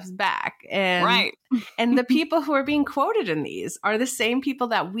 three steps back. And and the people who are being quoted in these are the same people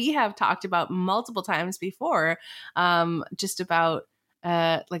that we have talked about multiple times before, just about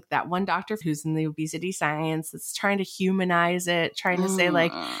like that one doctor who's in the obesity science that's trying to humanize it, trying to say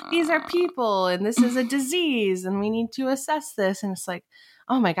like, these are people and this is a disease and we need to assess this. And it's like,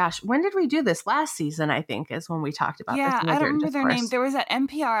 oh my gosh, when did we do this? Last season, I think, is when we talked about this. Yeah, I don't remember their name. There was that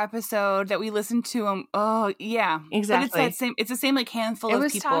NPR episode that we listened to. Oh, yeah. Exactly. But it's the same like handful of people.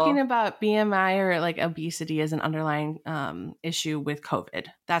 It was talking about BMI or like obesity as an underlying issue with COVID.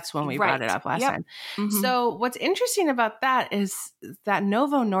 That's when we brought it up last time. Mm-hmm. So what's interesting about that is that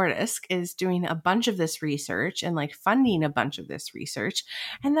Novo Nordisk is doing a bunch of this research and like funding a bunch of this research.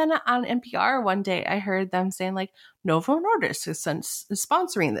 And then on NPR one day, I heard them saying like, Novo Nordisk is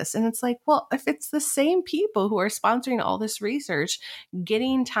sponsoring this. And it's like, well, if it's the same people who are sponsoring all this research,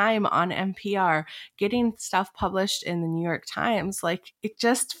 getting time on NPR, getting stuff published in the New York Times, like it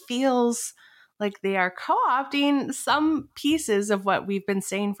just feels like they are co-opting some pieces of what we've been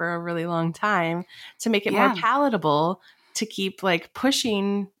saying for a really long time to make it more palatable, to keep like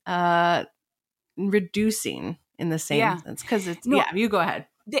pushing, reducing in the same sense. Because it's, you go ahead.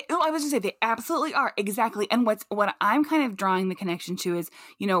 I was going to say they absolutely are. Exactly. And what I'm kind of drawing the connection to is,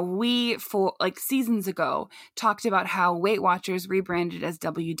 we for like seasons ago talked about how Weight Watchers rebranded as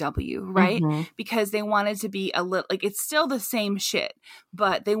WW, right? Mm-hmm. Because they wanted to be a little like, it's still the same shit,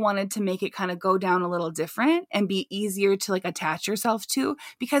 but they wanted to make it kind of go down a little different and be easier to like attach yourself to,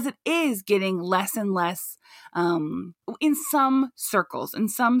 because it is getting less and less in some circles, in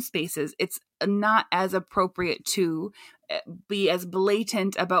some spaces, it's not as appropriate to be as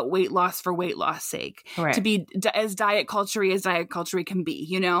blatant about weight loss for weight loss sake, to be as diet culture can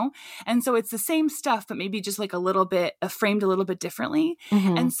be, And so it's the same stuff, but maybe just like a little bit framed a little bit differently.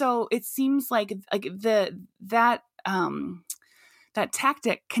 Mm-hmm. And so it seems like that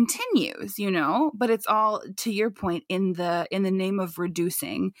tactic continues, but it's all, to your point, in the name of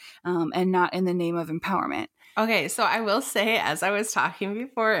reducing, and not in the name of empowerment. Okay, so I will say, as I was talking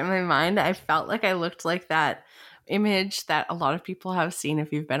before, in my mind, I felt like I looked like that image that a lot of people have seen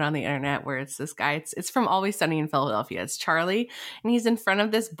if you've been on the internet, where it's this guy, it's from Always Sunny in Philadelphia. It's Charlie, and he's in front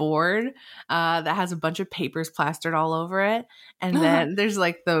of this board that has a bunch of papers plastered all over it, and then there's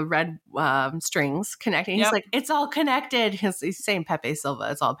like the red strings connecting. He's like, it's all connected. He's saying Pepe Silva.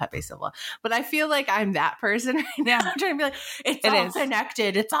 It's all Pepe Silva. But I feel like I'm that person right now. I'm trying to be like, it's all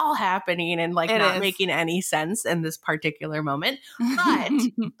connected. It's all happening, and like not making any sense in this particular moment.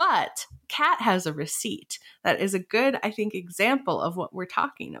 But Kat has a receipt that is a good, I think, example of what we're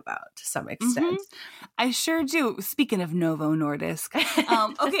talking about to some extent. Mm-hmm. I sure do. Speaking of Novo Nordisk.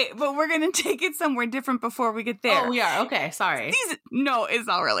 Okay, but we're going to take it somewhere different before we get there. Oh, we are? Okay, sorry. No, it's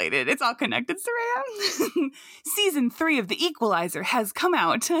all related. It's all connected, Soraya. Season 3 of The Equalizer has come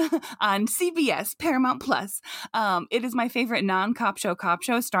out on CBS, Paramount Plus. It is my favorite non-cop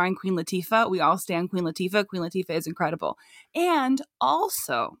show starring Queen Latifah. We all stand Queen Latifah. Queen Latifah is incredible. And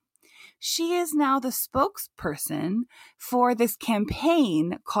also, she is now the spokesperson for this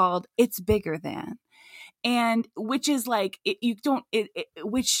campaign called It's Bigger Than. And which is like,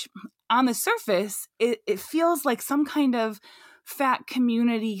 which on the surface, it feels like some kind of fat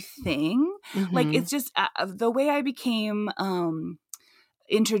community thing. Like, it's just the way I became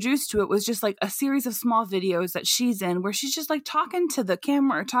introduced to it was just like a series of small videos that she's in where she's just like talking to the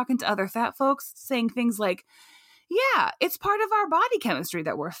camera or talking to other fat folks, saying things like, yeah, it's part of our body chemistry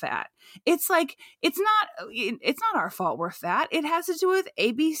that we're fat. It's like, it's not our fault we're fat. It has to do with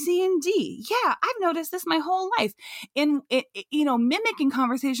A, B, C, and D. Yeah, I've noticed this my whole life. In mimicking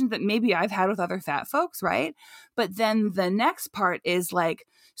conversations that maybe I've had with other fat folks, right? But then the next part is like,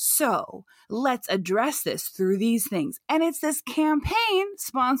 so let's address this through these things. And it's this campaign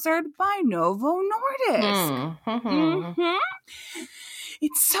sponsored by Novo Nordisk.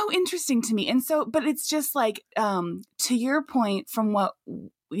 It's so interesting to me. And so, but it's just like, to your point from what,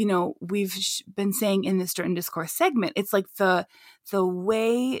 we've been saying in this Dirt and Discourse segment, it's like the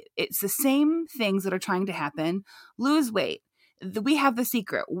way, it's the same things that are trying to happen. Lose weight. We have the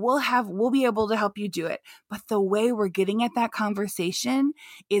secret. We'll be able to help you do it. But the way we're getting at that conversation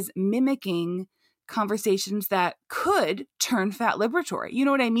is mimicking conversations that could turn fat liberatory. You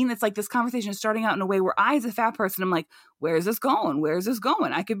know what I mean? It's like this conversation is starting out in a way where I, as a fat person, I'm like, where's this going? Where's this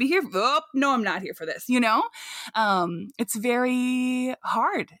going? I could be here. Oh, no, I'm not here for this. It's very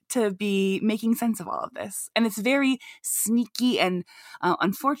hard to be making sense of all of this. And it's very sneaky and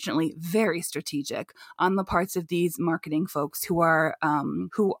unfortunately very strategic on the parts of these marketing folks who are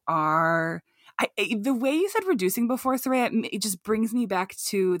the way you said reducing before, Soraya, it just brings me back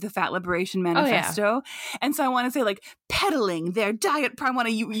to the Fat Liberation Manifesto. Oh, yeah. And so I want to say, like, peddling their diet. I want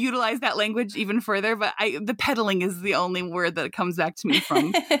to utilize that language even further, but the peddling is the only word that comes back to me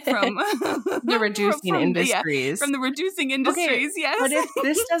from the reducing industries. Yeah, from the reducing industries, yes. But if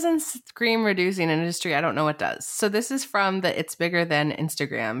this doesn't scream reducing industry, I don't know what does. So this is from the It's Bigger Than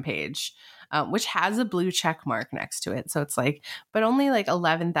Instagram page. Which has a blue check mark next to it. So it's like, but only like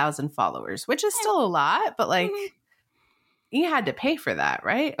 11,000 followers, which is still a lot, but like you had to pay for that,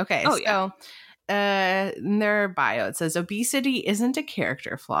 right? Okay. Oh, so in their bio, it says obesity isn't a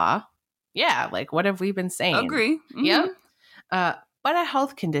character flaw. Yeah. Like what have we been saying? Agree. Mm-hmm. Yep. But a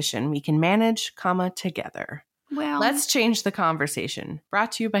health condition we can manage, together. Well, let's change the conversation.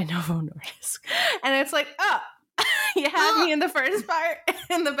 Brought to you by Novo Nordisk. And it's like, you had me in the first part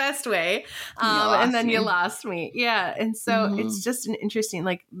in the best way. And then you lost me. Yeah. And so it's just an interesting,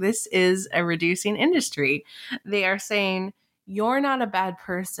 like, this is a reducing industry. They are saying you're not a bad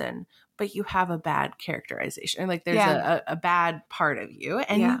person, but you have a bad characterization. Like there's a bad part of you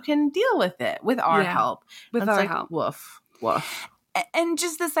and you can deal with it with our help. With our help. Woof, woof. And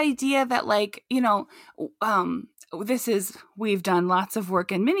just this idea that, like, we've done lots of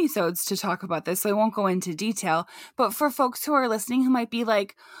work in minisodes to talk about this, so I won't go into detail. But for folks who are listening who might be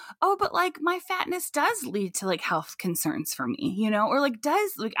like, oh, but like my fatness does lead to like health concerns for me, or like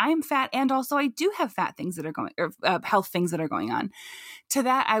I'm fat and also I do have fat things that are going, or health things that are going on. To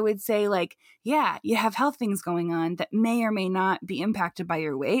that, I would say, like, yeah, you have health things going on that may or may not be impacted by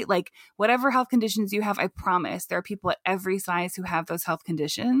your weight. Like whatever health conditions you have, I promise there are people at every size who have those health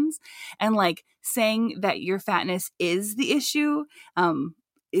conditions. And like saying that your fatness is the issue,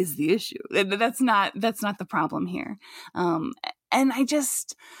 is the issue. That's not the problem here. And I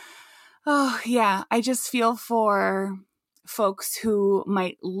just feel for folks who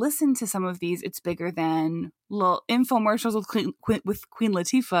might listen to some of these It's Bigger Than little infomercials with Queen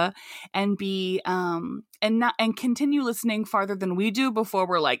Latifah and be and continue listening farther than we do before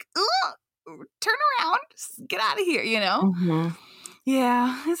we're like, turn around, just get out of here,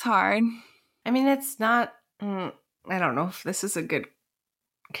 Yeah, it's hard. I mean, it's not, I don't know if this is a good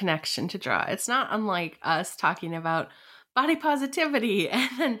connection to draw. It's not unlike us talking about body positivity and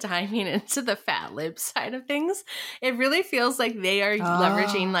then diving into the fat lib side of things. It really feels like they are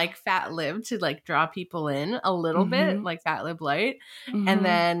leveraging like fat lib to like draw people in a little bit, like Fat Lib Light, and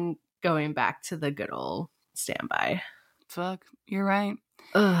then going back to the good old standby. Fuck, you're right.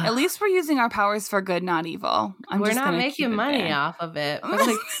 Ugh. At least we're using our powers for good, not evil. We're not making money off of it.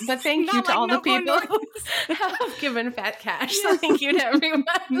 But thank you to all the people who have given fat cash. So thank you to everyone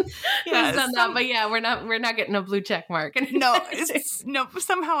who's done that. But yeah, we're not getting a blue check mark. No,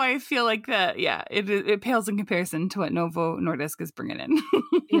 somehow I feel like that. Yeah, it pales in comparison to what Novo Nordisk is bringing in.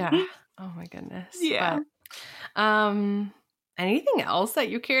 Yeah. Oh my goodness. Yeah. But, anything else that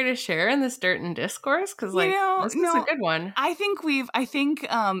you care to share in this Dirt and Discourse? Because this is a good one. I think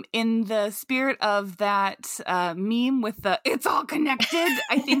in the spirit of that meme with the "it's all connected,"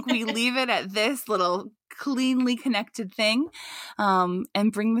 I think we leave it at this little cleanly connected thing,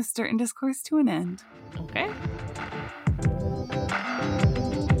 and bring this Dirt and Discourse to an end. Okay.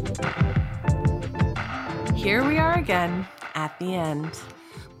 Here we are again at the end.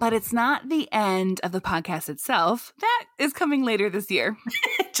 But it's not the end of the podcast itself. That is coming later this year.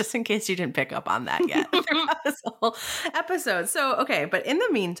 Just in case you didn't pick up on that yet throughout this whole episode. So, okay, but in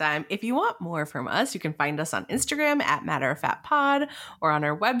the meantime, if you want more from us, you can find us on Instagram at MatterOfFatPod or on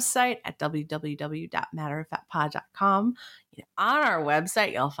our website at www.matterofatpod.com. On our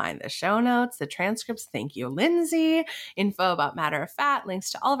website, you'll find the show notes, the transcripts. Thank you, Lindsay. Info about Matter of Fat,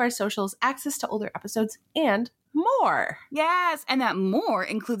 links to all of our socials, access to older episodes, and more. Yes, and that more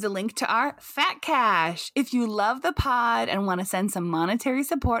includes a link to our Fat Cash. If you love the pod and want to send some monetary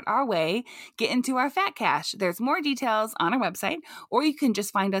support our way, get into our Fat Cash. There's more details on our website, or you can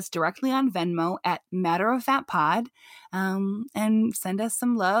just find us directly on Venmo at Matter of Fat Pod, and send us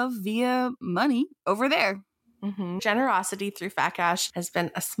some love via money over there. Mm-hmm. Generosity through Fat Cash has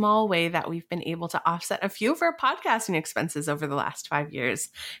been a small way that we've been able to offset a few of our podcasting expenses over the last 5 years,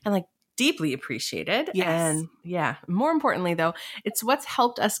 and deeply appreciated. Yes. And more importantly though, it's what's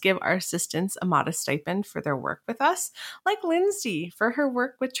helped us give our assistants a modest stipend for their work with us, like Lindsay for her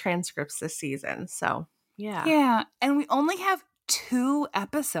work with transcripts this season. So yeah. And we only have 2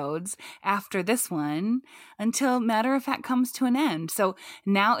 episodes after this one until Matter of Fact comes to an end. So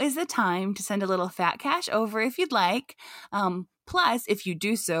now is the time to send a little Fat Cash over if you'd like. Plus, if you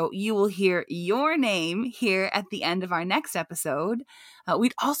do so, you will hear your name here at the end of our next episode.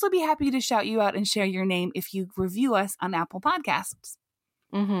 We'd also be happy to shout you out and share your name if you review us on Apple Podcasts.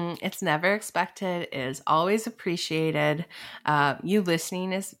 Mm-hmm. It's never expected. It is always appreciated. You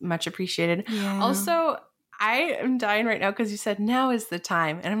listening is much appreciated. Yeah. Also, I am dying right now because you said now is the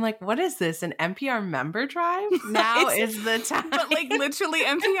time. And I'm like, what is this? An NPR member drive? Now is the time. But literally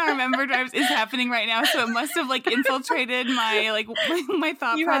NPR member drives is happening right now. So it must have infiltrated my my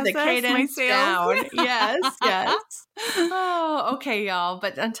thought you process. You had the cadence my down. Yes. Oh, okay, y'all.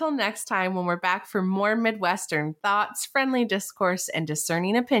 But until next time, when we're back for more Midwestern thoughts, friendly discourse, and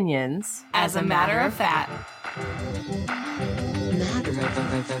discerning opinions. As a matter of fact. Matter of